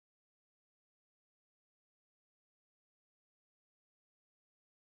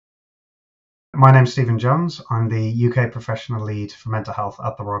My name's Stephen Jones. I'm the UK Professional Lead for Mental Health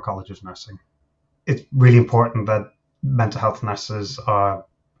at the Royal College of Nursing. It's really important that mental health nurses are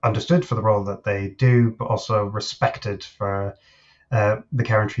understood for the role that they do, but also respected for the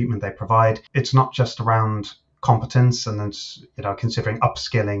care and treatment they provide. It's not just around competence, and it's considering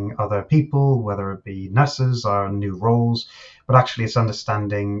upskilling other people, whether it be nurses or new roles, but actually it's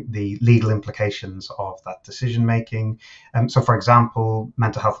understanding the legal implications of that decision making. So, for example,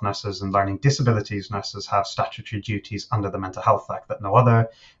 mental health nurses and learning disabilities nurses have statutory duties under the Mental Health Act that no other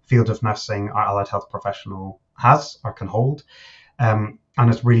field of nursing or allied health professional has or can hold. And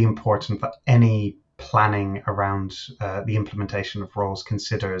it's really important that any planning around the implementation of roles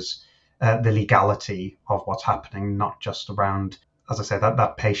considers the legality of what's happening, not just around, as I say,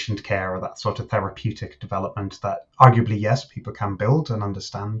 that patient care or that sort of therapeutic development that arguably, yes, people can build and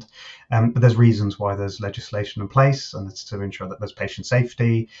understand. But there's reasons why there's legislation in place, and it's to ensure that there's patient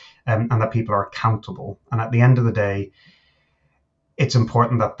safety and that people are accountable. And at the end of the day, it's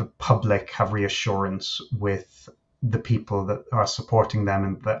important that the public have reassurance with the people that are supporting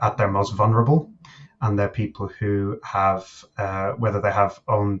them at their most vulnerable, and they're people who have, whether they have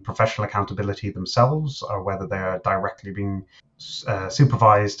own professional accountability themselves or whether they are directly being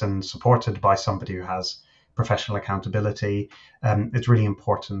supervised and supported by somebody who has professional accountability. It's really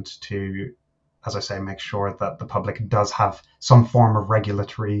important to, as I say, make sure that the public does have some form of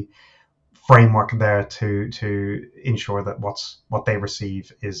regulatory framework there to ensure that what they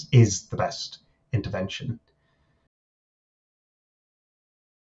receive is the best intervention.